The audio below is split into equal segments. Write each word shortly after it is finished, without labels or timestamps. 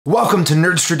Welcome to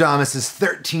Nerdstradamus'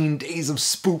 13 Days of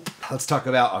Spoop. Let's talk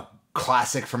about a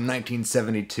classic from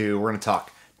 1972. We're going to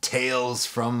talk Tales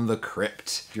from the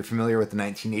Crypt. If you're familiar with the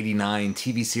 1989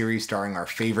 TV series starring our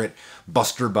favorite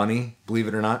Buster Bunny, believe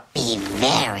it or not. Be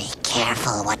very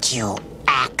careful what you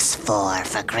ask for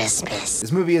Christmas.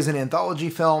 This movie is an anthology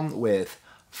film with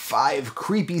 5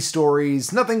 creepy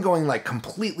stories, nothing going like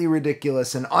completely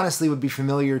ridiculous, and honestly would be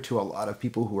familiar to a lot of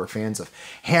people who are fans of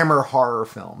Hammer horror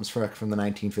films from the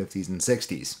 1950s and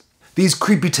 60s. These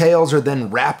creepy tales are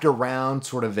then wrapped around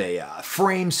sort of a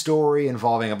frame story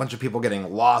involving a bunch of people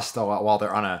getting lost while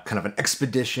they're on a kind of an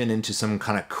expedition into some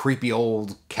kind of creepy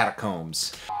old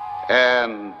catacombs.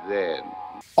 And then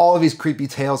all of these creepy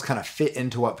tales kind of fit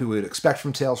into what people would expect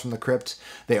from Tales from the Crypt.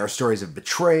 They are stories of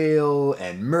betrayal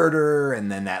and murder,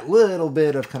 and then that little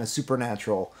bit of kind of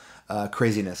supernatural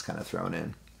craziness kind of thrown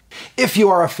in. If you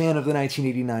are a fan of the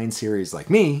 1989 series like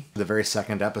me, the very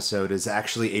second episode is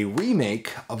actually a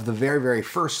remake of the very, very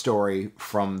first story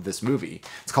from this movie.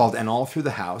 It's called And All Through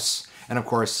the House. And of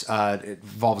course, it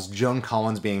involves Joan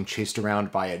Collins being chased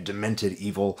around by a demented,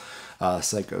 evil,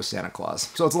 psycho Santa Claus.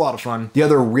 So it's a lot of fun. The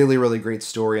other really, really great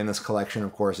story in this collection,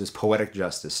 of course, is Poetic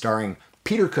Justice, starring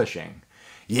Peter Cushing.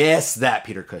 Yes, that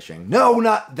Peter Cushing. No,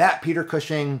 not that Peter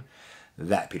Cushing.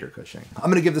 That Peter Cushing.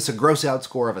 I'm going to give this a gross out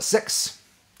score of a 6.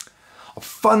 A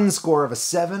fun score of a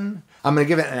 7. I'm going to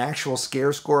give it an actual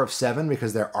scare score of 7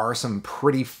 because there are some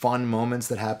pretty fun moments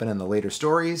that happen in the later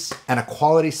stories. And a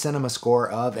quality cinema score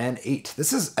of an 8.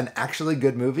 This is an actually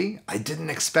good movie. I didn't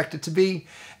expect it to be.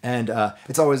 And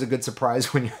it's always a good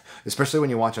surprise when especially when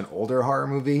you watch an older horror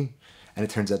movie and it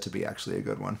turns out to be actually a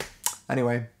good one.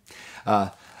 Anyway,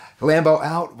 Lambo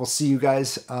out. We'll see you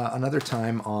guys another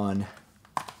time on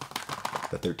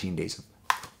the 13 Days of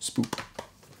Spoop.